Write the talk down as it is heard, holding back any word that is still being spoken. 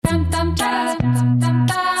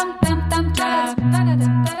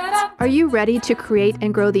Are you ready to create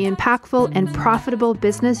and grow the impactful and profitable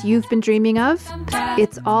business you've been dreaming of?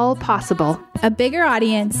 It's all possible. A bigger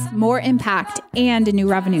audience, more impact, and a new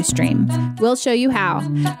revenue stream. We'll show you how.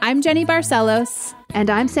 I'm Jenny Barcelos. And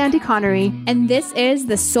I'm Sandy Connery. And this is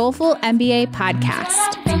the Soulful MBA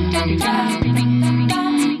Podcast.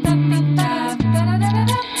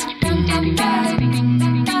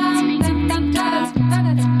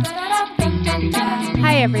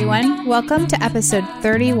 Hi, everyone. Welcome to episode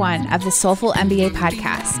 31 of the Soulful MBA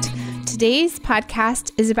Podcast. Today's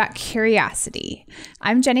podcast is about curiosity.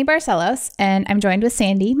 I'm Jenny Barcelos, and I'm joined with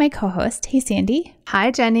Sandy, my co-host. Hey, Sandy.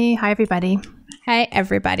 Hi, Jenny. Hi, everybody. Hi,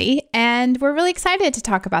 everybody. And we're really excited to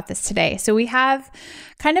talk about this today. So we have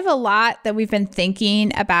kind of a lot that we've been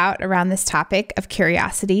thinking about around this topic of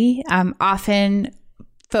curiosity. Often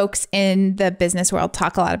folks in the business world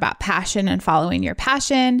talk a lot about passion and following your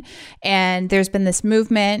passion. And there's been this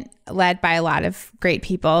movement led by a lot of great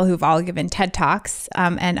people who've all given TED Talks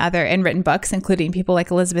and written books, including people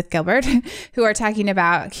like Elizabeth Gilbert, who are talking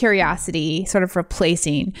about curiosity sort of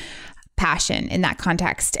replacing passion in that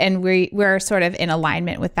context. And we're sort of in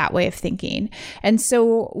alignment with that way of thinking. And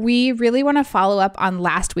so we really want to follow up on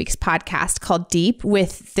last week's podcast called Deep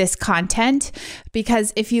with this content,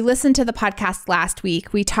 because if you listen to the podcast last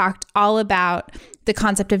week, we talked all about the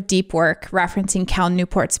concept of deep work, referencing Cal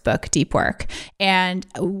Newport's book, Deep Work, and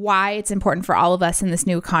why it's important for all of us in this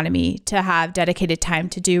new economy to have dedicated time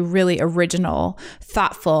to do really original,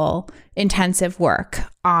 thoughtful, intensive work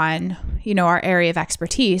on, our area of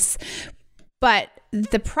expertise. But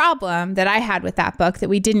the problem that I had with that book that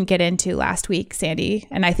we didn't get into last week, Sandy,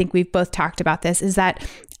 and I think we've both talked about this, is that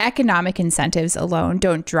economic incentives alone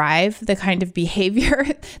don't drive the kind of behavior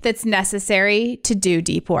that's necessary to do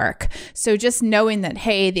deep work. So just knowing that,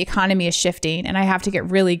 hey, the economy is shifting and I have to get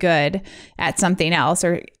really good at something else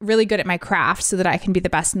or really good at my craft so that I can be the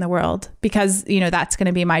best in the world because, that's going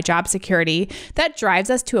to be my job security. That drives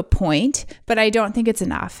us to a point, but I don't think it's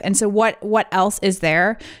enough. And so what else is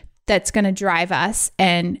there that's going to drive us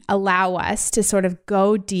and allow us to sort of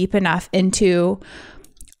go deep enough into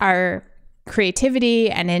our creativity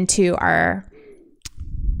and into our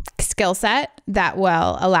skill set that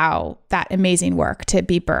will allow that amazing work to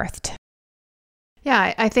be birthed?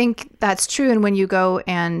 Yeah, I think that's true. And when you go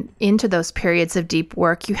and into those periods of deep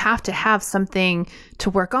work, you have to have something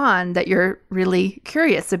to work on that you're really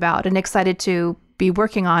curious about and excited to be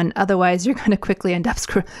working on. Otherwise, you're going to quickly end up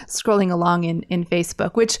scrolling along in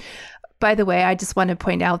Facebook, which, by the way, I just want to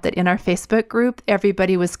point out that in our Facebook group,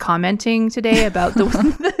 everybody was commenting today about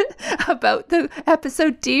about the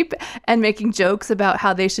episode Deep and making jokes about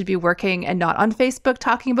how they should be working and not on Facebook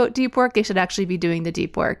talking about deep work. They should actually be doing the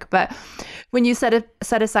deep work. But when you set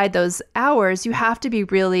aside those hours, you have to be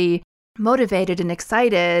really motivated and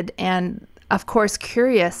excited and, of course,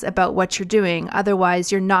 curious about what you're doing.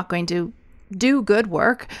 Otherwise, you're not going to do good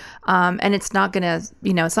work, and it's not going to,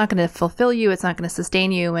 it's not going to fulfill you. It's not going to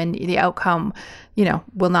sustain you, and the outcome,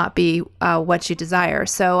 will not be what you desire.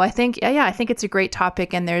 So I think it's a great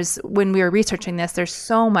topic. And when we were researching this, there's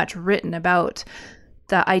so much written about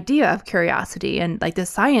the idea of curiosity and like the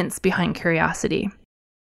science behind curiosity.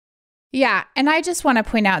 Yeah. And I just want to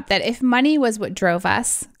point out that if money was what drove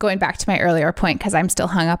us, going back to my earlier point, because I'm still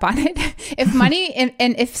hung up on it, if money and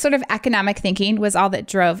if sort of economic thinking was all that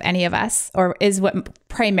drove any of us or is what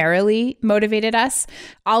primarily motivated us,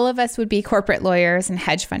 all of us would be corporate lawyers and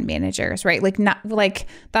hedge fund managers, right? Like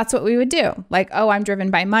that's what we would do. Like, oh, I'm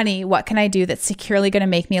driven by money. What can I do that's securely going to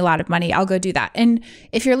make me a lot of money? I'll go do that. And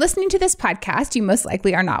if you're listening to this podcast, you most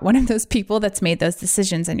likely are not one of those people that's made those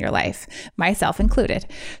decisions in your life, myself included.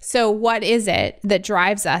 So what is it that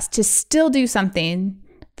drives us to still do something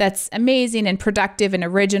that's amazing and productive and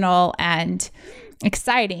original and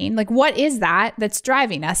exciting? Like, what is that that's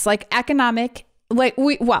driving us? Like economic,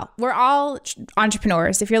 we're all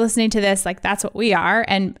entrepreneurs. If you're listening to this, like that's what we are.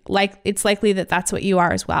 And like, it's likely that that's what you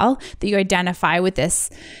are as well, that you identify with this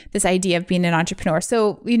idea of being an entrepreneur.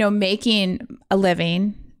 So, making a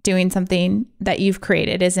living, doing something that you've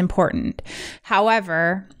created is important.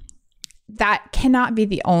 However, that cannot be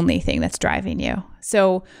the only thing that's driving you.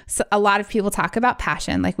 So a lot of people talk about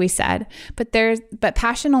passion, like we said, but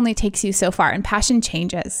passion only takes you so far, and passion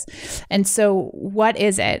changes. And so what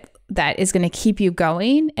is it that is going to keep you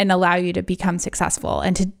going and allow you to become successful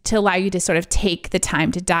and to allow you to sort of take the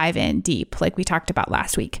time to dive in deep, like we talked about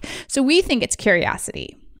last week? So we think it's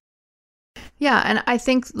curiosity. Yeah, and I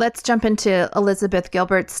think let's jump into Elizabeth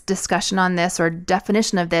Gilbert's discussion on this, or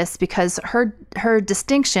definition of this, because her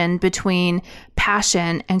distinction between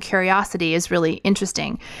passion and curiosity is really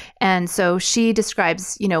interesting. And so she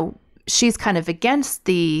describes, she's kind of against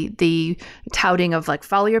the touting of like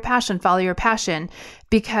follow your passion,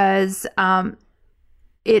 because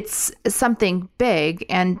it's something big,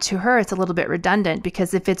 and to her it's a little bit redundant,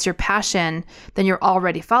 because if it's your passion, then you're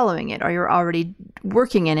already following it, or you're already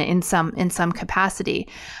working in it in some capacity.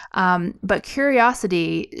 But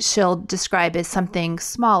curiosity she'll describe as something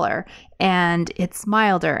smaller, and it's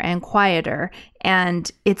milder and quieter,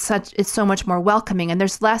 and it's so much more welcoming, and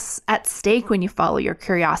there's less at stake when you follow your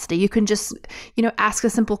curiosity. You can just ask a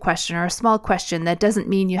simple question or a small question that doesn't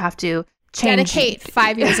mean you have to dedicate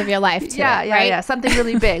 5 years of your life to yeah, something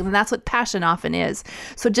really big. And that's what passion often is.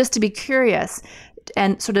 So just to be curious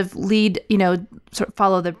and sort of lead, sort of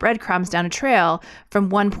follow the breadcrumbs down a trail from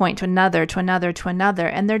one point to another, to another, to another.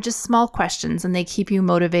 And they're just small questions, and they keep you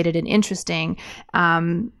motivated and interesting.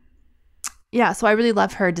 So I really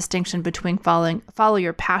love her distinction between follow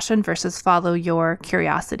your passion versus follow your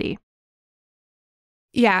curiosity.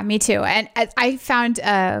 Yeah, me too. And I found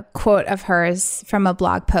a quote of hers from a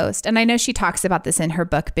blog post. And I know she talks about this in her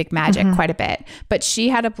book, Big Magic, quite a bit. But she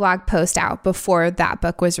had a blog post out before that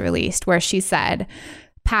book was released where she said,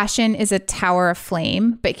 passion is a tower of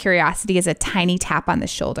flame, but curiosity is a tiny tap on the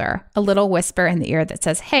shoulder, a little whisper in the ear that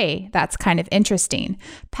says, hey, that's kind of interesting.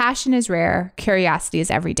 Passion is rare. Curiosity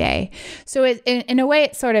is every day. So in a way,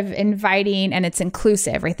 it's sort of inviting, and it's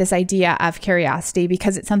inclusive, right? This idea of curiosity,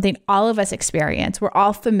 because it's something all of us experience, we're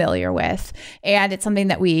all familiar with, and it's something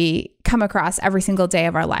that we come across every single day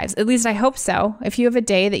of our lives. At least I hope so. If you have a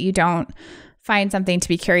day that you don't find something to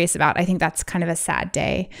be curious about, I think that's kind of a sad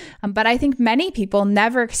day. But I think many people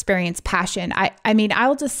never experience passion. I mean,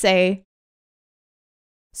 I'll just say,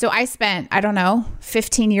 so I spent,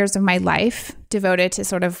 15 years of my life devoted to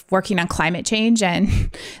sort of working on climate change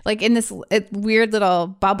and like in this weird little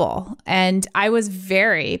bubble. And I was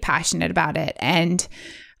very passionate about it. And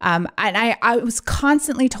I was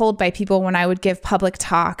constantly told by people when I would give public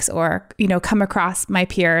talks or, come across my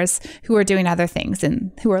peers who were doing other things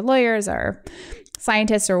and who are lawyers or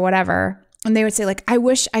scientists or whatever. And they would say, like, I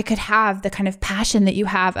wish I could have the kind of passion that you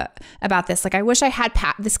have about this. Like, I wish I had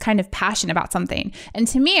this kind of passion about something. And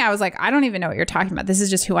to me, I was like, I don't even know what you're talking about. This is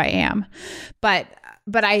just who I am. But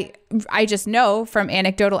I just know from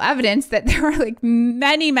anecdotal evidence that there are like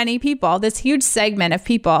many, many people, this huge segment of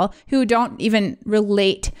people who don't even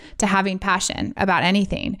relate to having passion about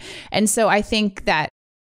anything. And so I think that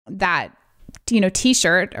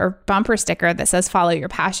t-shirt or bumper sticker that says follow your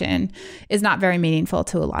passion is not very meaningful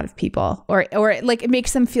to a lot of people, or like it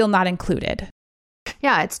makes them feel not included.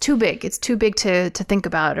 Yeah, it's too big. It's too big to think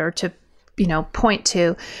about or to point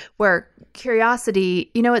to, where curiosity,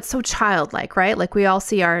 it's so childlike, right? Like we all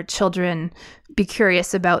see our children be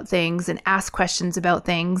curious about things and ask questions about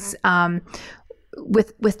things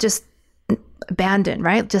with just abandon,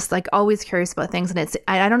 right? Just like always curious about things. And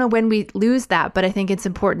I don't know when we lose that, but I think it's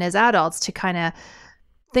important as adults to kind of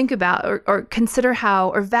think about or consider how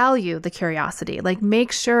or value the curiosity. Like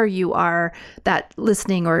make sure you are that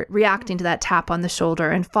listening or reacting to that tap on the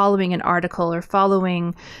shoulder and following an article or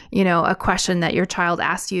following, a question that your child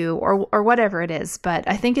asks you or whatever it is. But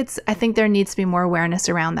I think there needs to be more awareness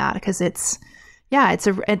around that, because it's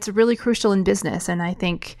really crucial in business. And I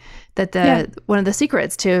think that one of the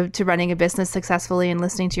secrets to running a business successfully and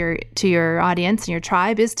listening to your audience and your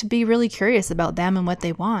tribe is to be really curious about them and what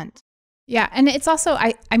they want. Yeah. And it's also,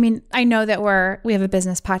 I mean, I know that we have a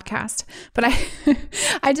business podcast, but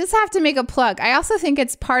I just have to make a plug. I also think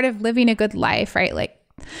it's part of living a good life, right? Like,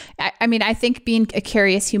 I think being a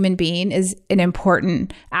curious human being is an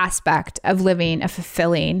important aspect of living a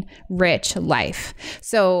fulfilling, rich life.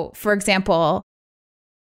 So for example,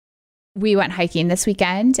 we went hiking this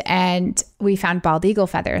weekend and we found bald eagle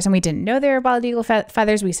feathers, and we didn't know they were bald eagle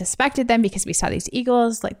feathers. We suspected them because we saw these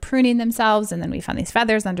eagles like pruning themselves, and then we found these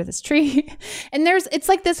feathers under this tree. And it's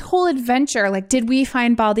like this whole adventure. Like, did we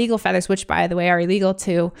find bald eagle feathers, which by the way are illegal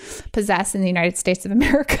to possess in the United States of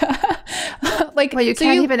America? You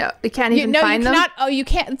can't even find them. Oh, you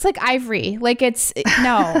can't. It's like ivory. Like it's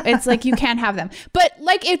like you can't have them. But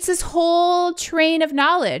like it's this whole train of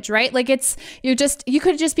knowledge, right? Like you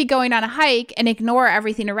could just be going on a hike and ignore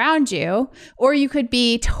everything around you, or you could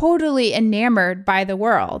be totally enamored by the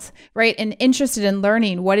world, right? And interested in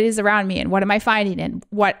learning what is around me and what am I finding and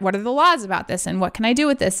what are the laws about this and what can I do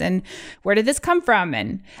with this and where did this come from?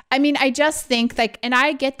 And I mean, I just think and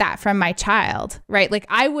I get that from my child, right? Like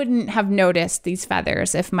I wouldn't have noticed these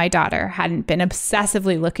feathers if my daughter hadn't been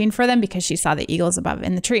obsessively looking for them because she saw the eagles above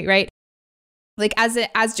in the tree, right? like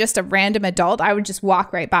as just a random adult, I would just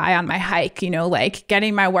walk right by on my hike, like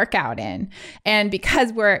getting my workout in. And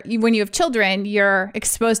because when you have children, you're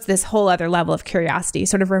exposed to this whole other level of curiosity,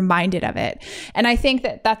 sort of reminded of it. And I think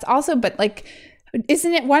that's also, but like,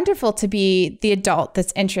 isn't it wonderful to be the adult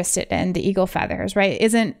that's interested in the eagle feathers, right?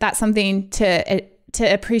 Isn't that something to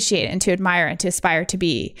appreciate and to admire and to aspire to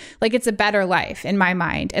be? Like, it's a better life in my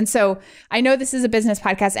mind. And so I know this is a business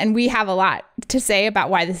podcast and we have a lot to say about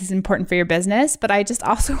why this is important for your business, but I just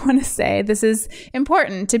also want to say this is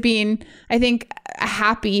important to being, I think, a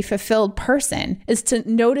happy, fulfilled person is to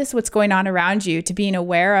notice what's going on around you, to being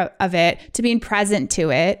aware of it, to being present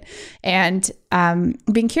to it, and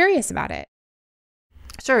being curious about it.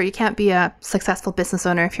 Sure, you can't be a successful business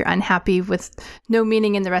owner if you're unhappy with no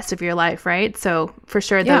meaning in the rest of your life, right? So for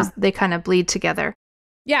sure, they kind of bleed together.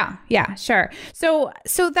 Yeah, sure. So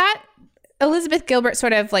that Elizabeth Gilbert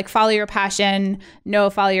sort of like follow your passion,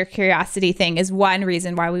 follow your curiosity thing is one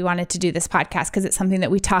reason why we wanted to do this podcast, because it's something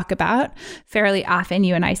that we talk about fairly often,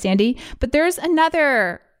 you and I, Sandy. But there's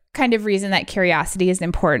another kind of reason that curiosity is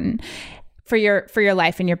important for your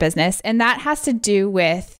life and your business, and that has to do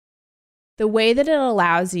with the way that it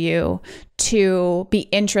allows you to be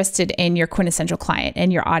interested in your quintessential client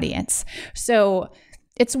and your audience. So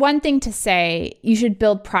it's one thing to say you should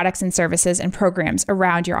build products and services and programs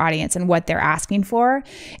around your audience and what they're asking for.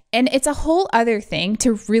 And it's a whole other thing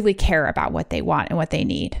to really care about what they want and what they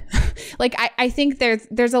need. Like, I think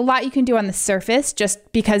there's a lot you can do on the surface just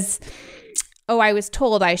because, I was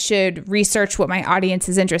told I should research what my audience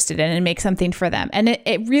is interested in and make something for them. And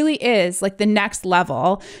it really is like the next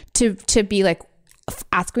level to be like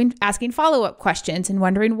asking follow-up questions and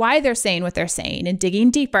wondering why they're saying what they're saying and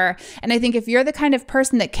digging deeper. And I think if you're the kind of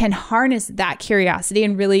person that can harness that curiosity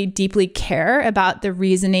and really deeply care about the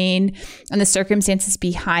reasoning and the circumstances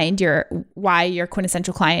behind why your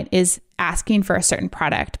quintessential client is asking for a certain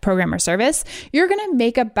product, program, or service, you're going to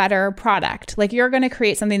make a better product. Like, you're going to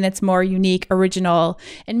create something that's more unique, original,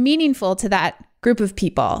 and meaningful to that group of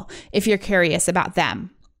people if you're curious about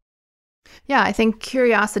them. Yeah, I think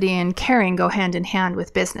curiosity and caring go hand in hand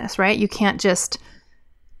with business, right? You can't just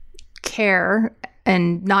care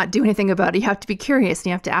and not do anything about it. You have to be curious and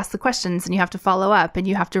you have to ask the questions and you have to follow up and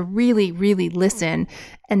you have to really, really listen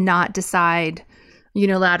and not decide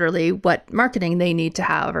unilaterally what marketing they need to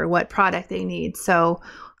have or what product they need. So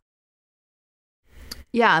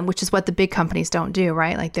yeah, which is what the big companies don't do,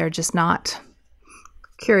 right? Like, they're just not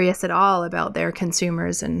curious at all about their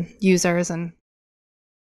consumers and users. And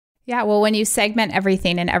yeah, well, when you segment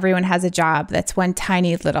everything and everyone has a job, that's one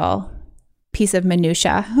tiny little piece of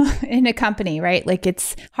minutia in a company, right? Like,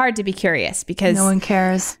 it's hard to be curious because no one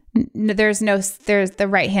cares. There's the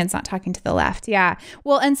right hand's not talking to the left. Yeah.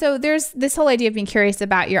 Well, and so there's this whole idea of being curious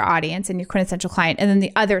about your audience and your quintessential client. And then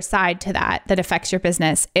the other side to that affects your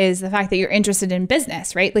business is the fact that you're interested in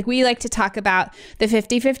business, right? Like, we like to talk about the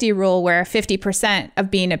 50-50 rule, where 50%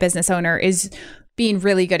 of being a business owner is being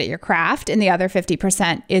really good at your craft, and the other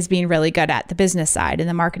 50% is being really good at the business side and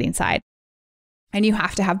the marketing side. And you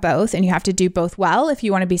have to have both, and you have to do both well if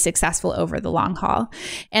you want to be successful over the long haul.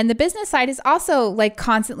 And the business side is also like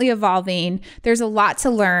constantly evolving. There's a lot to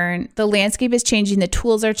learn. The landscape is changing. The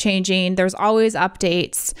tools are changing. There's always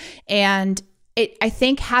updates. And I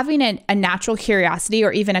think having a natural curiosity,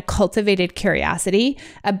 or even a cultivated curiosity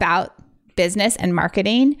about business and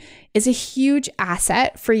marketing, is a huge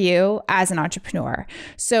asset for you as an entrepreneur.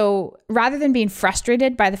 So rather than being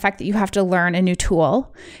frustrated by the fact that you have to learn a new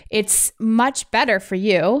tool, it's much better for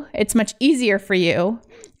you. It's much easier for you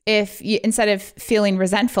if you, instead of feeling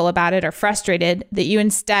resentful about it or frustrated, that you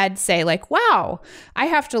instead say like, wow, I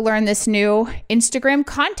have to learn this new Instagram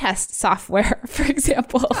contest software, for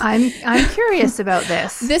example. I'm curious about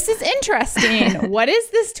this. This is interesting. What is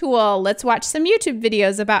this tool? Let's watch some YouTube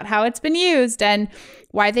videos about how it's been used and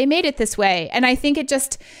why they made it this way. And I think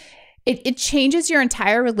it changes your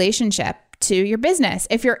entire relationship to your business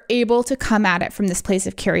if you're able to come at it from this place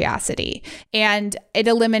of curiosity, and it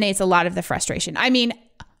eliminates a lot of the frustration. I mean,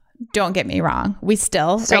 don't get me wrong. We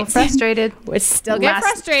still frustrated. We still get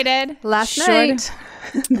frustrated. Last night.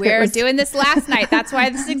 We're doing this last night. That's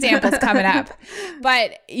why this example's coming up.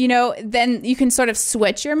 But, then you can sort of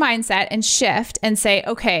switch your mindset and shift and say,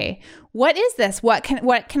 okay, what is this? What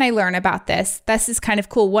can I learn about this? This is kind of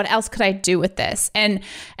cool. What else could I do with this? And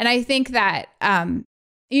I think that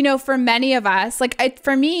for many of us,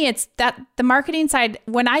 for me, it's that the marketing side,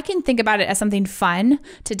 when I can think about it as something fun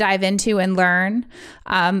to dive into and learn,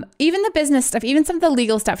 even the business stuff, even some of the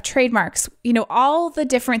legal stuff, trademarks, all the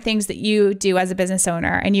different things that you do as a business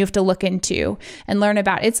owner and you have to look into and learn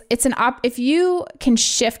about. If you can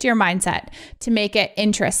shift your mindset to make it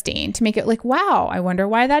interesting, to make it like, wow, I wonder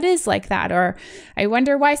why that is like that. Or I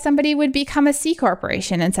wonder why somebody would become a C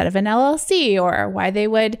corporation instead of an LLC, or why they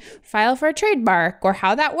would file for a trademark, or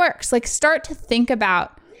how that works. Like, start to think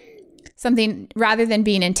about something rather than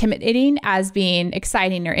being intimidating as being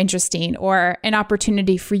exciting or interesting, or an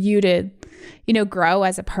opportunity for you to, grow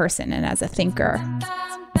as a person and as a thinker.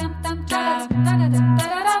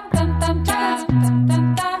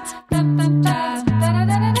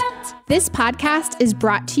 This podcast is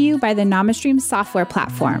brought to you by the NamaStream software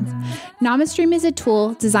platform. NamaStream is a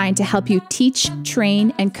tool designed to help you teach,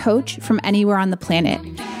 train, and coach from anywhere on the planet.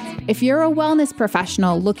 If you're a wellness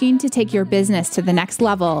professional looking to take your business to the next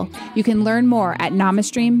level, you can learn more at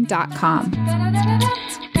namastream.com.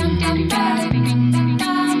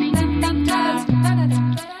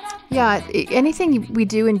 Yeah, anything we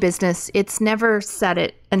do in business, it's never set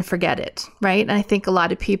it and forget it, right? And I think a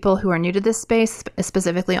lot of people who are new to this space,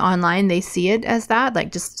 specifically online, they see it as that,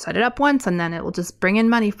 like just set it up once and then it will just bring in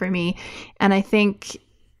money for me. And I think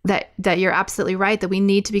that you're absolutely right, that we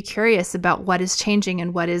need to be curious about what is changing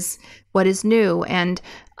and what is new. And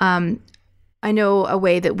I know a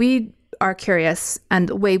way that we are curious, and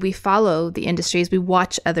the way we follow the industry is we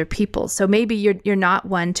watch other people. So maybe you're not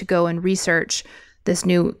one to go and research this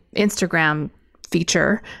new Instagram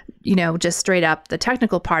feature, just straight up the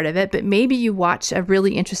technical part of it, but maybe you watch a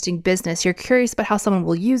really interesting business. You're curious about how someone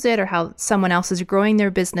will use it or how someone else is growing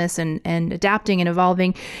their business and adapting and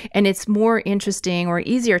evolving. And it's more interesting or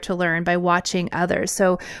easier to learn by watching others.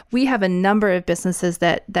 So we have a number of businesses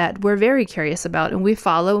that we're very curious about, and we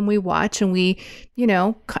follow and we watch and we,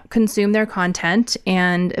 consume their content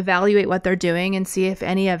and evaluate what they're doing and see if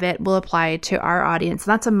any of it will apply to our audience.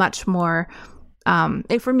 And that's a much more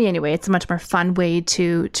for me anyway, it's a much more fun way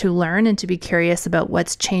to learn and to be curious about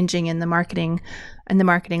what's changing in the marketing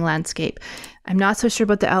landscape. I'm not so sure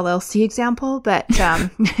about the LLC example, but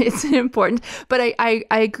it's important. But I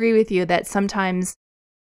agree with you that sometimes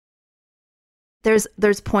there's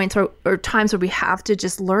points or times where we have to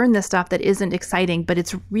just learn the stuff that isn't exciting, but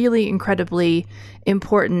it's really incredibly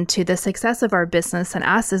important to the success of our business and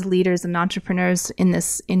us as leaders and entrepreneurs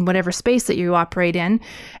in whatever space that you operate in.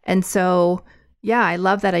 And so, yeah, I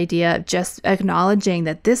love that idea of just acknowledging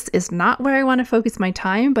that this is not where I want to focus my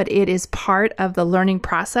time, but it is part of the learning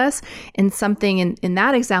process. And something in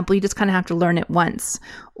that example, you just kind of have to learn it once,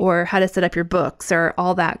 or how to set up your books, or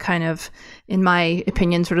all that kind of, in my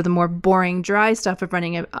opinion, sort of the more boring, dry stuff of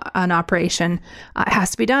running an operation has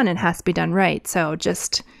to be done and has to be done right. So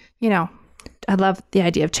just, I love the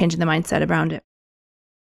idea of changing the mindset around it.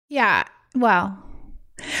 Yeah. Well,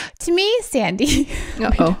 to me, Sandy.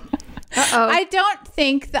 I don't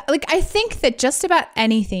think that, I think that just about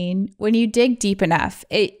anything, when you dig deep enough,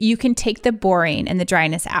 you can take the boring and the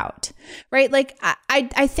dryness out, right?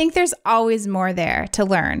 I think there's always more there to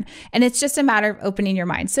learn, and it's just a matter of opening your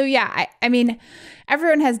mind. So yeah, I mean,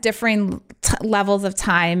 everyone has differing levels of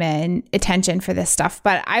time and attention for this stuff,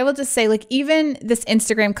 but I will just say, even this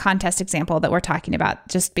Instagram contest example that we're talking about,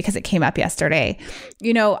 just because it came up yesterday,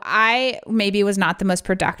 I maybe was not the most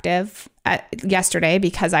productive yesterday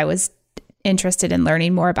because I was interested in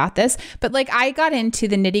learning more about this. But I got into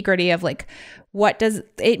the nitty gritty of what does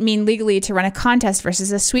it mean legally to run a contest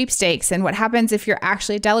versus a sweepstakes? And what happens if you're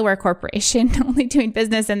actually a Delaware corporation only doing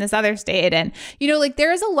business in this other state? And,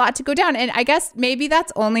 there is a lot to go down. And I guess maybe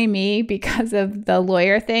that's only me because of the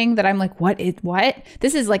lawyer thing that I'm what?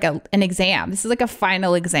 This is an exam. This is a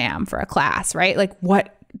final exam for a class, right?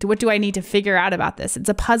 What do I need to figure out about this? It's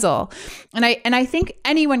a puzzle. And I think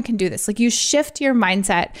anyone can do this. You shift your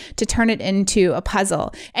mindset to turn it into a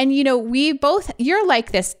puzzle. And, you're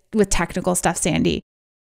like this with technical stuff, Sandy,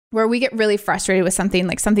 where we get really frustrated with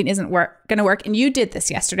something, something isn't going to work. And you did this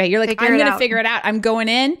yesterday. You're I'm going to figure it out. I'm going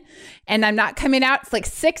in and I'm not coming out.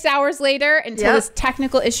 It's 6 hours later until this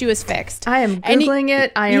technical issue is fixed. I am Googling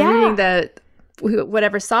it. I am reading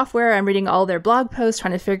whatever software, I'm reading all their blog posts,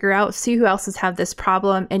 trying to figure out, see who else has had this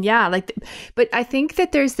problem. And but I think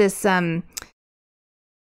that there's this,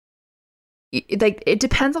 it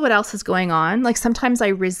depends on what else is going on. Sometimes I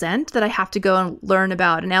resent that I have to go and learn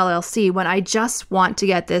about an LLC when I just want to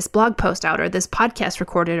get this blog post out or this podcast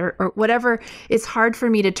recorded or whatever. It's hard for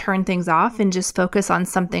me to turn things off and just focus on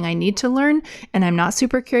something I need to learn and I'm not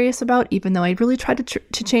super curious about, even though I really try to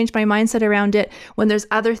change my mindset around it when there's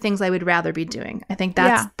other things I would rather be doing. I think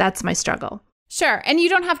that's my struggle. Sure. And you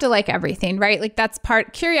don't have to like everything, right?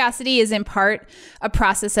 Like curiosity is in part a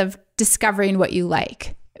process of discovering what you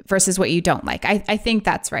like versus what you don't like. I think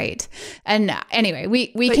that's right. And anyway,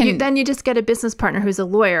 then you just get a business partner who's a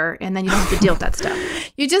lawyer, and then you don't have to deal with that stuff.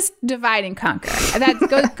 You just divide and conquer.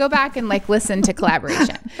 Go back and like listen to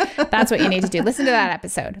Collaboration. That's what you need to do. Listen to that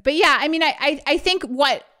episode. But yeah, I mean, I think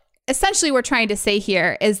what essentially we're trying to say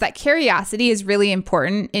here is that curiosity is really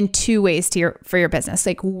important in two ways for your business.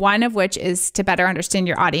 Like one of which is to better understand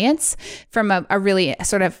your audience from a really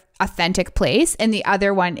sort of authentic place. And the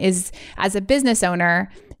other one is, as a business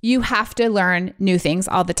owner, you have to learn new things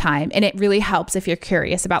all the time. And it really helps if you're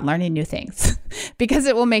curious about learning new things because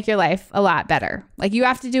it will make your life a lot better. Like you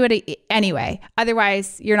have to do it anyway.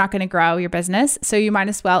 Otherwise, you're not going to grow your business. So you might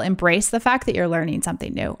as well embrace the fact that you're learning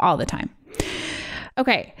something new all the time.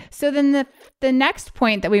 Okay, so then the next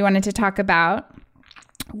point that we wanted to talk about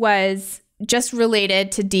was just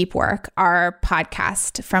related to Deep Work, our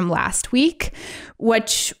podcast from last week,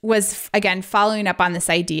 which was, again, following up on this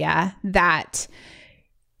idea that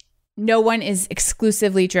no one is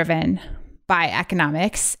exclusively driven by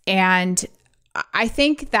economics. And I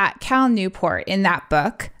think that Cal Newport in that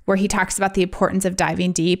book, where he talks about the importance of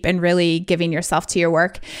diving deep and really giving yourself to your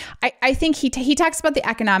work, I think he talks about the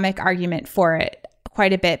economic argument for it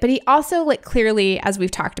quite a bit, but he also, like, clearly, as we've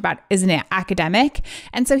talked about, is an academic.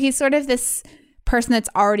 And so he's sort of this person that's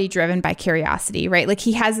already driven by curiosity, right? Like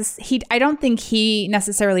he has this, I don't think he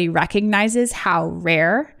necessarily recognizes how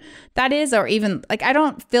rare that is, or even like, I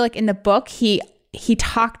don't feel like in the book, he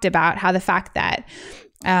talked about how the fact that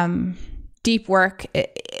deep work,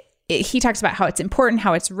 he talks about how it's important,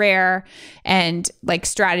 how it's rare, and like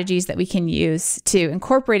strategies that we can use to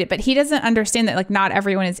incorporate it. But he doesn't understand that like not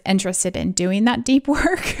everyone is interested in doing that deep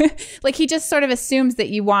work. Like he just sort of assumes that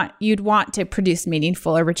you'd want to produce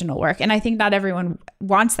meaningful original work. And I think not everyone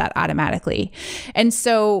wants that automatically. And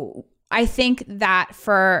so I think that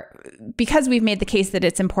because we've made the case that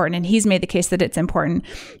it's important and he's made the case that it's important,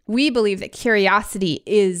 we believe that curiosity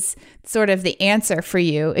is sort of the answer for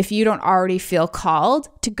you if you don't already feel called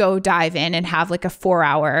to go dive in and have like a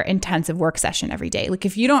 4-hour intensive work session every day. Like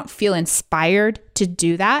if you don't feel inspired to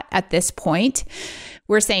do that at this point,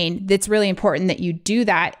 we're saying it's really important that you do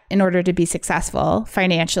that in order to be successful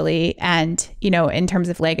financially and, in terms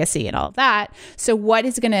of legacy and all of that. So what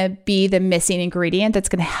is going to be the missing ingredient that's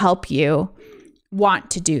going to help you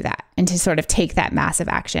want to do that and to sort of take that massive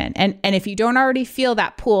action? And if you don't already feel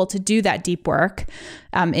that pull to do that deep work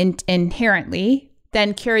inherently,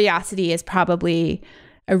 then curiosity is probably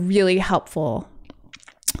a really helpful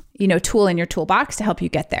tool in your toolbox to help you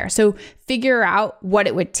get there. So figure out what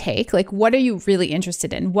it would take. Like, what are you really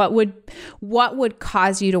interested in? What would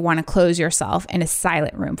cause you to want to close yourself in a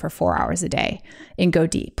silent room for 4 hours a day and go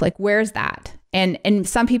deep? Like, where's that? And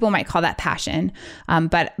some people might call that passion.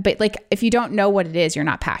 But like, if you don't know what it is, you're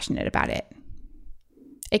not passionate about it.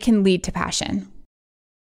 It can lead to passion.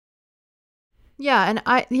 Yeah.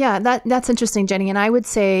 And that's interesting, Jenny. And I would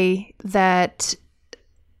say that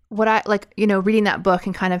what I like, reading that book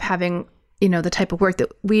and kind of having, the type of work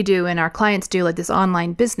that we do and our clients do, like this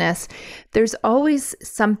online business, there's always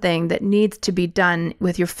something that needs to be done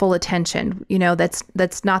with your full attention.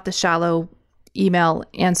 That's not the shallow email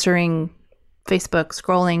answering, Facebook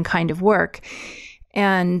scrolling kind of work.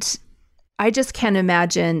 And I just can't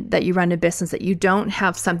imagine that you run a business that you don't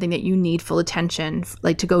have something that you need full attention,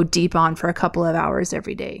 like to go deep on for a couple of hours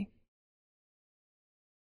every day.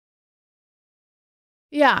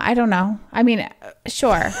 Yeah, I don't know. I mean,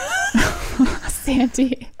 sure.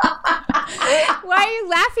 Sandy. Why are you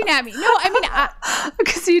laughing at me? No, I mean,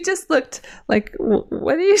 because you just looked like,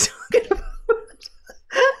 what are you talking about?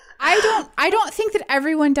 I don't think that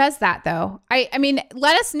everyone does that though. I mean,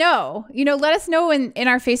 let us know, let us know in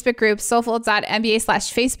our Facebook group,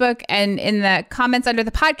 soulfolds.mba/Facebook, and in the comments under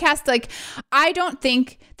the podcast. Like, I don't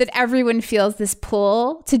think that everyone feels this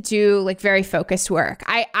pull to do like very focused work.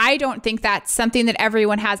 I don't think that's something that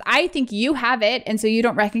everyone has. I think you have it. And so you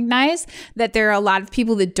don't recognize that there are a lot of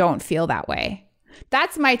people that don't feel that way.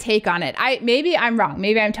 That's my take on it. Maybe I'm wrong.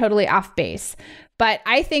 Maybe I'm totally off base, but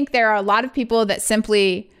I think there are a lot of people that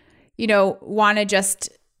simply want to just,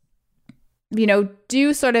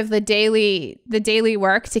 do sort of the daily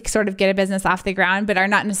work to sort of get a business off the ground, but are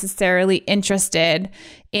not necessarily interested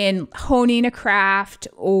in honing a craft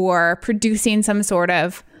or producing some sort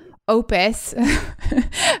of opus,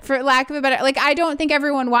 for lack of a better, like, I don't think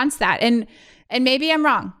everyone wants that. And maybe I'm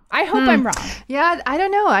wrong. I hope I'm wrong. Yeah. I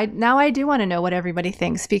don't know. Now I do want to know what everybody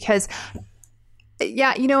thinks, because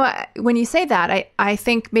when you say that, I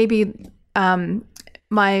think maybe,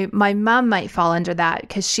 my mom might fall under that,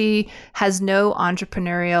 because she has no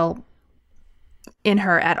entrepreneurial in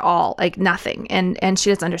her at all, like nothing. And she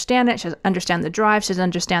doesn't understand it. She doesn't understand the drive. She doesn't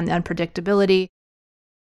understand the unpredictability.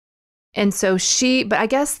 And so but I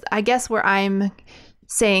guess where I'm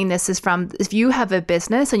saying this is from, if you have a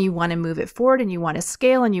business and you want to move it forward and you want to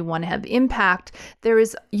scale and you want to have impact,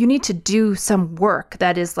 you need to do some work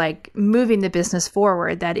that is like moving the business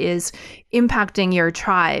forward, that is impacting your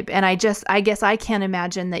tribe. And I guess I can't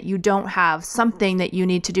imagine that you don't have something that you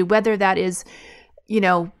need to do, whether that is,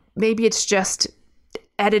 maybe it's just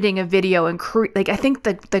editing a video and I think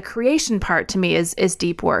the creation part to me is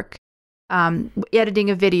deep work. Editing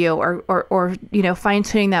a video or fine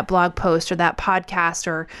tuning that blog post or that podcast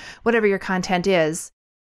or whatever your content is.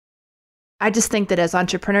 I just think that as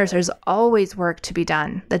entrepreneurs, there's always work to be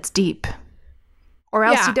done that's deep, or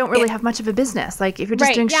else you don't really have much of a business. Like if you're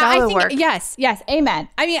just doing shallow work. Yes. Amen.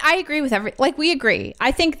 I mean, I agree with we agree.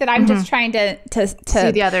 I think that I'm just trying to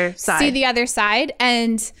see the other side.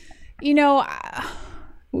 And,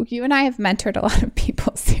 you and I have mentored a lot of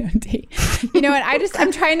people, Sandy. And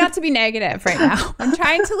I'm trying not to be negative right now. I'm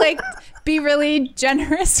trying to be really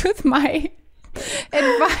generous with my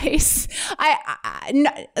advice.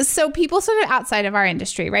 So people sort of outside of our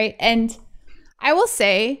industry, right? And I will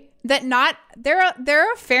say that there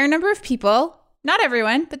are a fair number of people, not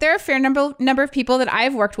everyone, but there are a fair number of people that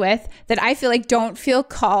I've worked with that I feel like don't feel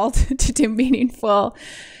called to do meaningful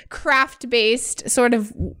craft-based sort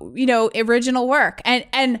of, original work.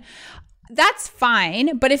 And that's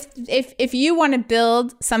fine. But if you want to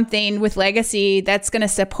build something with legacy that's going to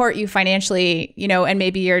support you financially, and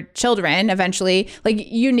maybe your children eventually,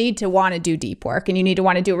 you need to want to do deep work and you need to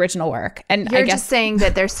want to do original work. And you're just saying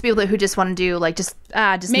that there's people who just want to do just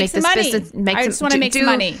make this money. Business. I just want to make some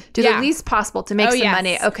money. Do the least possible to make some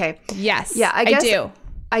money. Okay. Yes. Yeah. I do.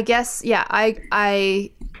 I guess. Yeah.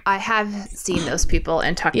 I have seen those people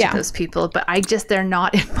and talked to those people, but they're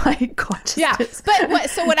not in my consciousness. Yeah. But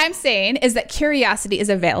what I'm saying is that curiosity is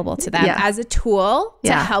available to them as a tool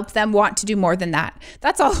to help them want to do more than that.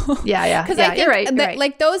 That's all. Yeah. Because I think you're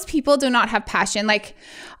right. Those people do not have passion.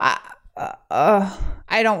 I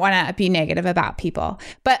don't want to be negative about people,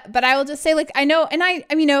 but I will just say I know, and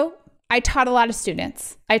I taught a lot of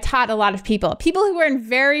students. I taught a lot of people who were in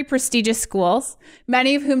very prestigious schools,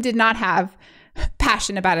 many of whom did not have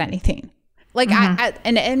passion about anything.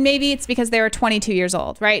 And maybe it's because they were 22 years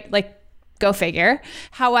old, right? Go figure.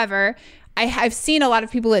 However, I've seen a lot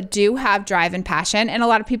of people that do have drive and passion and a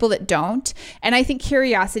lot of people that don't. And I think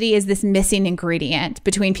curiosity is this missing ingredient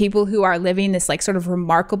between people who are living this sort of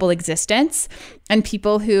remarkable existence and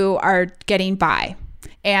people who are getting by.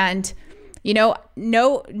 And, no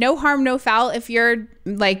harm, no foul if you're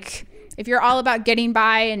all about getting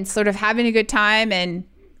by and sort of having a good time and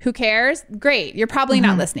who cares? Great. You're probably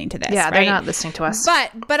not listening to this. Yeah, right? They're not listening to us.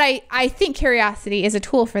 But I think curiosity is a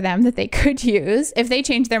tool for them that they could use if they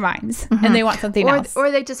change their minds and they want something else. Or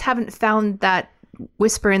they just haven't found that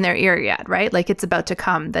whisper in their ear yet, right? It's about to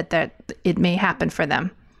come, that it may happen for them.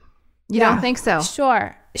 You don't think so?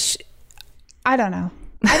 Sure. I don't know.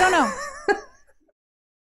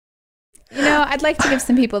 I'd like to give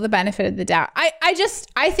some people the benefit of the doubt.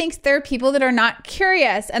 I think there are people that are not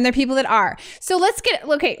curious and there are people that are. So let's get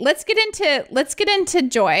into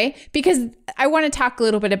joy, because I want to talk a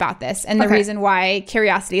little bit about this and the reason why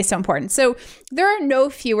curiosity is so important. So there are no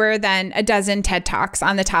fewer than a dozen TED Talks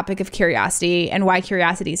on the topic of curiosity and why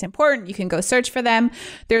curiosity is important. You can go search for them.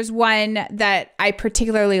 There's one that I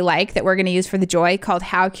particularly like that we're going to use for the joy called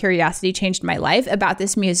How Curiosity Changed My Life, about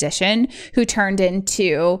this musician who turned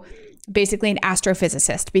into basically an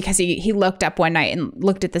astrophysicist because he looked up one night and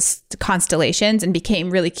looked at the constellations and became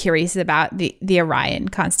really curious about the Orion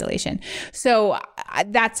constellation. So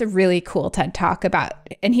that's a really cool TED Talk about,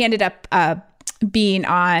 and he ended up being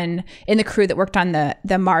in the crew that worked on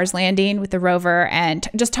the Mars landing with the rover, and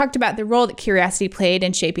just talked about the role that curiosity played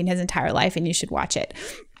in shaping his entire life, and you should watch it.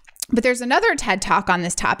 But there's another TED Talk on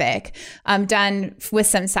this topic done with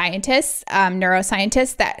some scientists,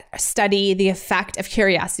 neuroscientists, that study the effect of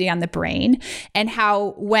curiosity on the brain and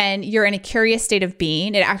how when you're in a curious state of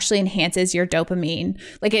being, it actually enhances your dopamine.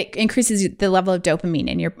 It increases the level of dopamine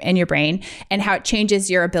in your brain, and how it changes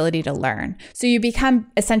your ability to learn. So you become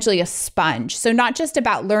essentially a sponge. So not just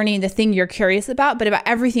about learning the thing you're curious about, but about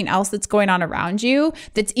everything else that's going on around you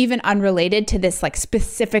that's even unrelated to this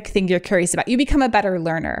specific thing you're curious about. You become a better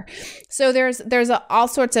learner. So there's all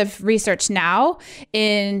sorts of research now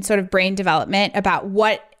in sort of brain development about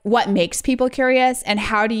what makes people curious and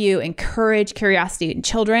how do you encourage curiosity in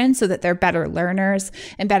children so that they're better learners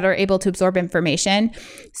and better able to absorb information.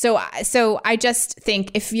 So I just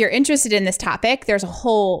think if you're interested in this topic, there's a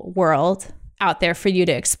whole world out there for you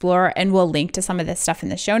to explore, and we'll link to some of this stuff in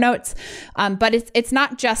the show notes. But it's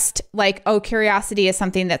not just like, oh, curiosity is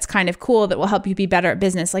something that's kind of cool that will help you be better at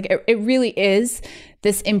business. Like it really is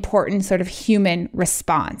this important sort of human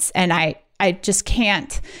response. And I just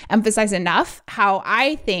can't emphasize enough how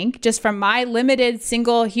I think, just from my limited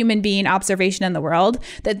single human being observation in the world,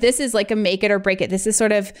 that this is like a make it or break it. This is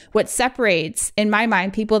sort of what separates, in my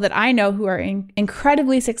mind, people that I know who are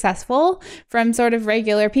incredibly successful from sort of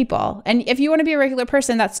regular people. And if you want to be a regular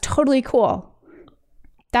person, that's totally cool.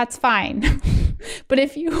 That's fine. But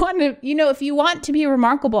if you want to, if you want to be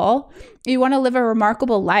remarkable, you want to live a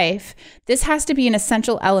remarkable life, this has to be an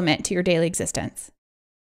essential element to your daily existence.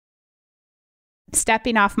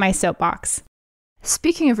 Stepping off my soapbox.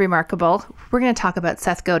 Speaking of remarkable, we're going to talk about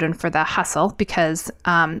Seth Godin for The Hustle, because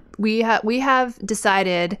we have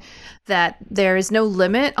decided that there is no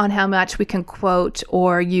limit on how much we can quote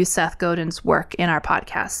or use Seth Godin's work in our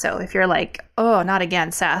podcast. So if you're like, oh, not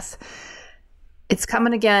again, Seth, it's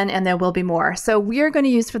coming again, and there will be more. So we are going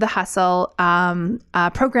to use for The Hustle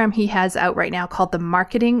a program he has out right now called the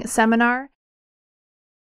Marketing Seminar.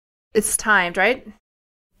 It's timed, right?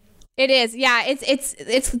 It is. Yeah,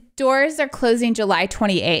 it's doors are closing July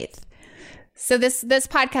 28th. So this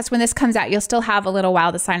podcast, when this comes out, you'll still have a little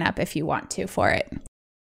while to sign up if you want to for it.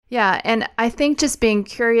 Yeah, and I think just being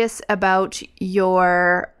curious about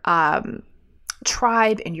your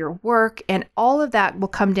tribe and your work and all of that will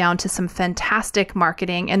come down to some fantastic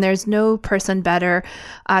marketing. And there's no person better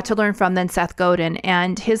to learn from than Seth Godin.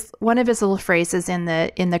 And one of his little phrases in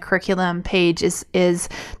the curriculum page is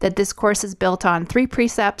that this course is built on 3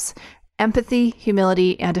 precepts: empathy,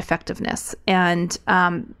 humility, and effectiveness. And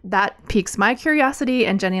that piques my curiosity.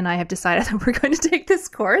 And Jenny and I have decided that we're going to take this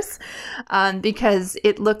course because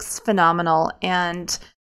it looks phenomenal. And,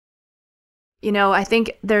 I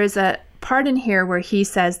think there's a part in here where he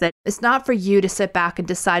says that it's not for you to sit back and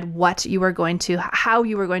decide how you are going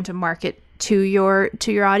to market to your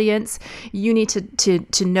audience. You need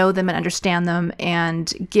to know them and understand them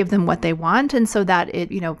and give them what they want. And so that it,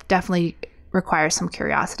 definitely requires some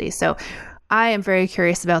curiosity. So I am very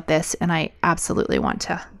curious about this, and I absolutely want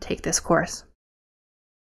to take this course.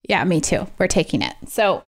 Yeah, me too. We're taking it.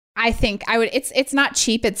 So I think it's not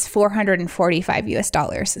cheap. It's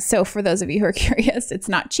 $445. So for those of you who are curious, it's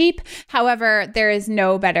not cheap. However, there is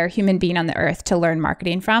no better human being on the earth to learn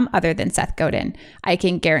marketing from other than Seth Godin. I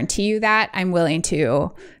can guarantee you that. I'm willing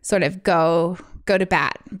to sort of go to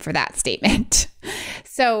bat for that statement.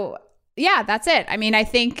 So yeah, that's it. I mean, I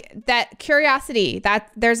think that curiosity,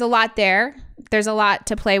 that there's a lot there. There's a lot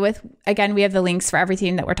to play with. Again, we have the links for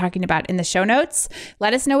everything that we're talking about in the show notes.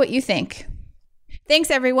 Let us know what you think.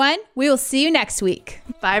 Thanks, everyone. We will see you next week.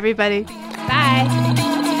 Bye, everybody. Bye.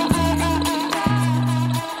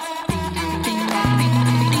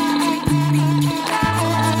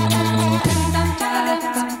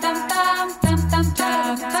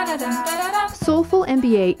 Soulful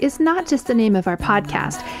MBA is not just the name of our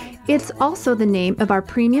podcast. It's also the name of our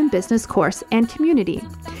premium business course and community.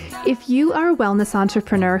 If you are a wellness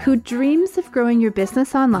entrepreneur who dreams of growing your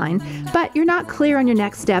business online, but you're not clear on your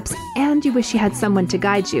next steps and you wish you had someone to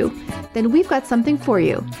guide you, then we've got something for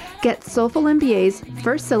you. Get Soulful MBA's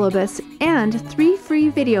first syllabus and 3 free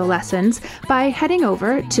video lessons by heading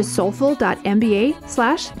over to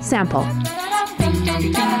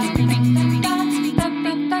soulful.mba/sample.